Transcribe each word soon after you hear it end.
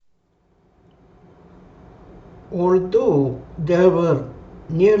Although there were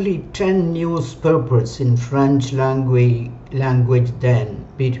nearly 10 newspapers in French language then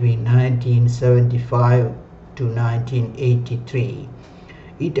between 1975 to 1983,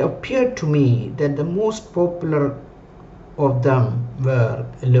 it appeared to me that the most popular of them were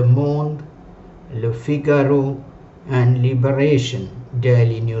Le Monde, Le Figaro, and Liberation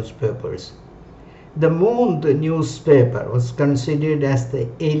daily newspapers. The Monde newspaper was considered as the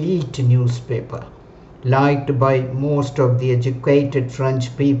elite newspaper, liked by most of the educated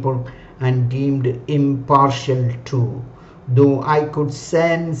French people and deemed impartial too, though I could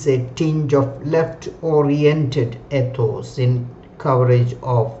sense a tinge of left-oriented ethos in coverage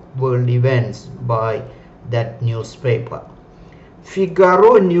of world events by that newspaper.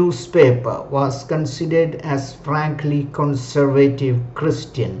 Figaro newspaper was considered as frankly conservative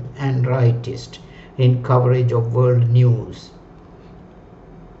Christian and rightist in coverage of world news,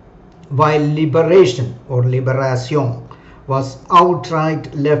 while Liberation or Liberation was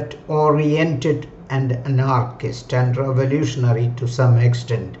outright left-oriented and anarchist and revolutionary to some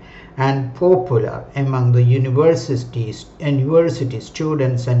extent, and popular among the university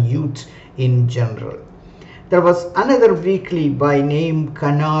students and youth in general. There was another weekly by name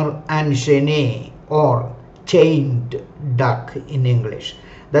Canard Enchaîné, or Chained Duck in English,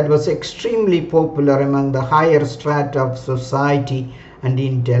 that was extremely popular among the higher strata of society and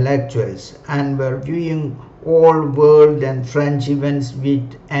intellectuals, and were viewing all world and French events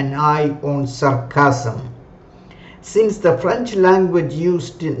with an eye on sarcasm. Since the French language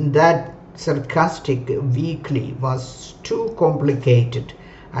used in that sarcastic weekly was too complicated,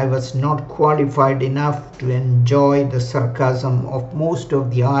 I was not qualified enough to enjoy the sarcasm of most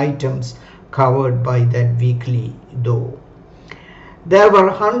of the items covered by that weekly, though. There were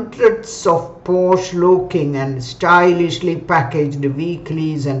hundreds of posh-looking and stylishly packaged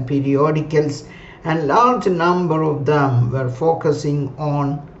weeklies and periodicals, and a large number of them were focusing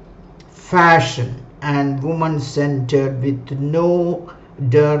on fashion and woman-centered, with no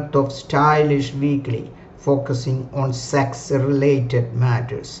dearth of stylish weekly focusing on sex-related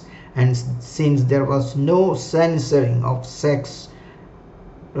matters. And since there was no censoring of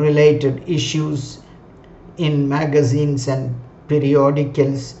sex-related issues in magazines and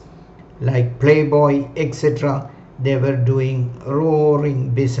periodicals like Playboy, etc., they were doing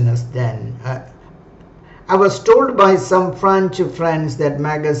roaring business then. I was told by some French friends that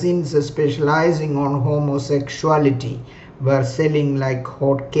magazines specializing on homosexuality were selling like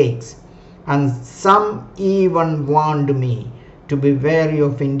hotcakes, and some even warned me to be wary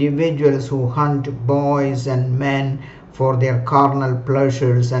of individuals who hunt boys and men for their carnal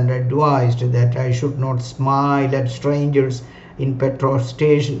pleasures, and advised that I should not smile at strangers in metro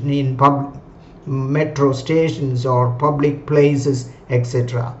stations or public places,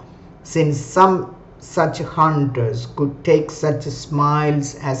 etc., since some such hunters could take such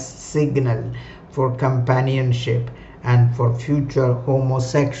smiles as signal for companionship and for future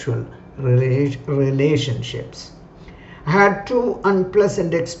homosexual relationships. I had two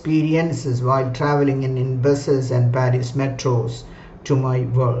unpleasant experiences while traveling in buses and Paris metros to my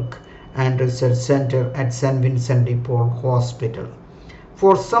work and research center at St. Vincent de Paul Hospital.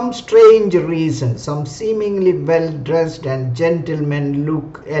 For some strange reason, some seemingly well-dressed and gentlemen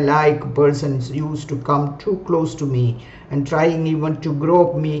look-alike persons used to come too close to me and trying even to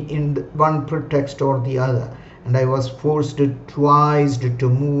grope me in one pretext or the other, and I was twice to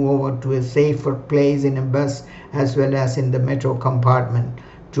move over to a safer place in a bus as well as in the metro compartment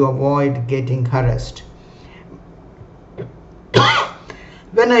to avoid getting harassed.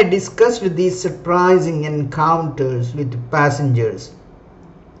 When I discussed these surprising encounters with passengers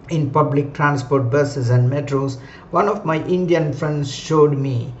in public transport, buses and metros, one of my Indian friends showed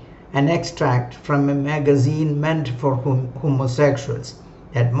me an extract from a magazine meant for homosexuals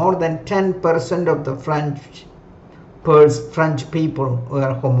that more than 10% of the French people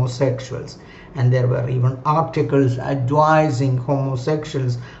were homosexuals, and there were even articles advising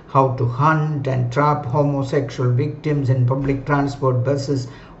homosexuals how to hunt and trap homosexual victims in public transport, buses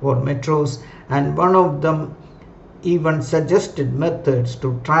or metros, and one of them even suggested methods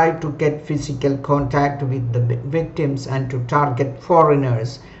to try to get physical contact with the victims and to target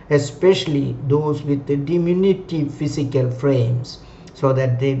foreigners, especially those with diminutive physical frames, so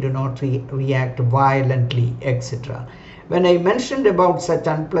that they do not react violently, etc. When I mentioned about such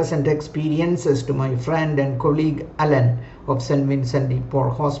unpleasant experiences to my friend and colleague Alan of St. Vincent de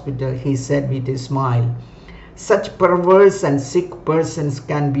Paul Hospital, he said with a smile, "Such perverse and sick persons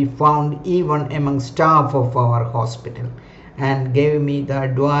can be found even among staff of our hospital," and gave me the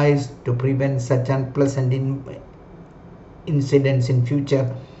advice to prevent such unpleasant incidents in future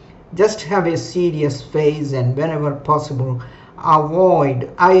Just have a serious face and whenever possible avoid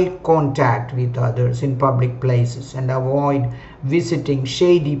eye contact with others in public places and avoid visiting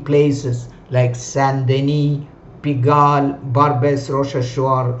shady places like Saint Denis, Pigalle, Barbès,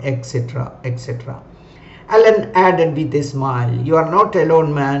 Rochechouart, etc. etc. Alan added with a smile, "You are not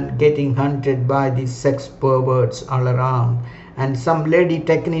alone, man, getting hunted by these sex perverts all around. And some lady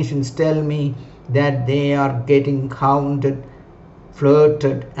technicians tell me that they are getting hounded,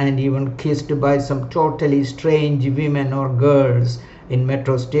 flirted, and even kissed by some totally strange women or girls in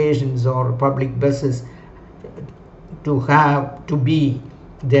metro stations or public buses to be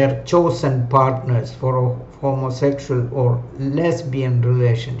their chosen partners for homosexual or lesbian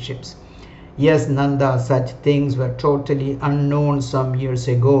relationships." Yes, Nanda, such things were totally unknown some years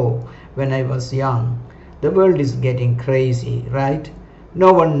ago when I was young. The world is getting crazy, right?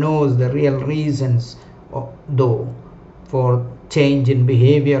 No one knows the real reasons, though, for change in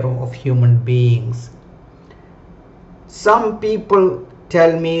behavior of human beings. Some people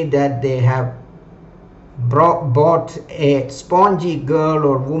tell me that they have bought a spongy girl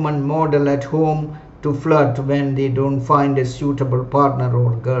or woman model at home to flirt when they don't find a suitable partner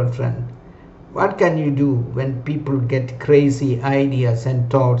or girlfriend. What can you do when people get crazy ideas and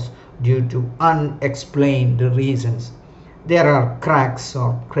thoughts due to unexplained reasons? There are cracks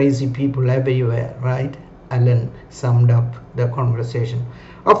or crazy people everywhere, right? Alan summed up the conversation.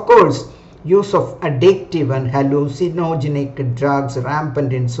 Of course, use of addictive and hallucinogenic drugs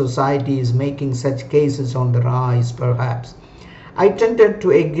rampant in society is making such cases on the rise, perhaps. I tended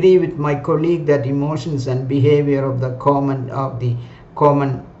to agree with my colleague that emotions and behavior of the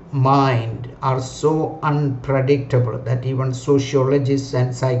common mind are so unpredictable that even sociologists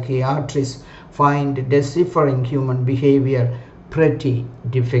and psychiatrists find deciphering human behavior pretty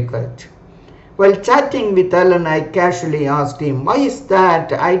difficult. While chatting with Alan, I casually asked him, "Why is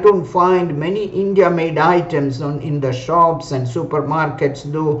that I don't find many India-made items in the shops and supermarkets,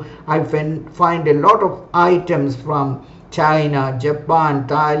 though I find a lot of items from China, Japan,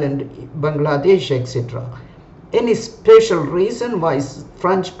 Thailand, Bangladesh, etc. Any special reason why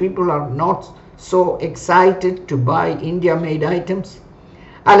French people are not so excited to buy India-made items?"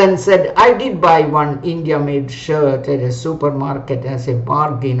 Alan said, "I did buy one India-made shirt at a supermarket as a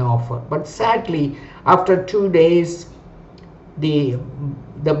bargain offer, but sadly, after 2 days, the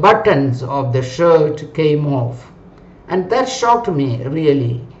buttons of the shirt came off. And that shocked me,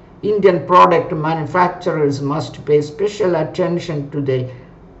 really. Indian product manufacturers must pay special attention to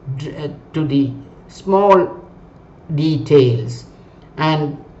the small details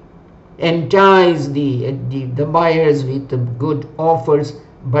and entice the buyers with good offers,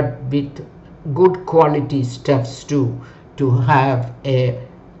 but with good quality stuffs too, to have a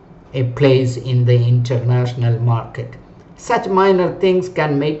place in the international market. Such minor things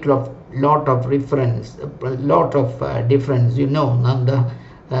can make lot of difference, Nanda,"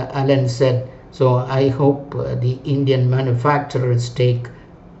 Alan said. "So I hope the Indian manufacturers take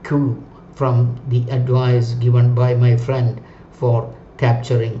cue from the advice given by my friend for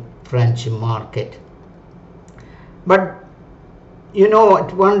capturing French market." But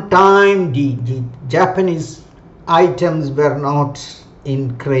at one time the Japanese items were not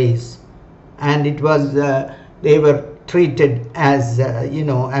in craze, and it was they were treated as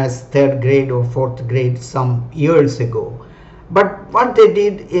as third grade or fourth grade some years ago. But what they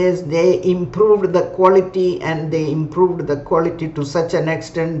did is they improved the quality, and they improved the quality to such an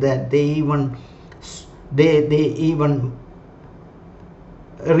extent that they even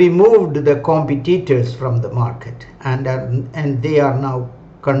removed the competitors from the market, and they are now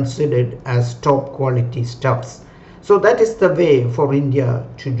considered as top quality stuffs. So that is the way for India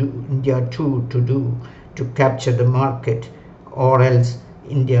to do to capture the market, or else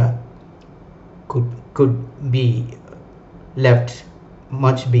India could be left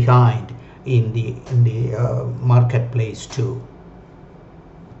much behind in the marketplace too.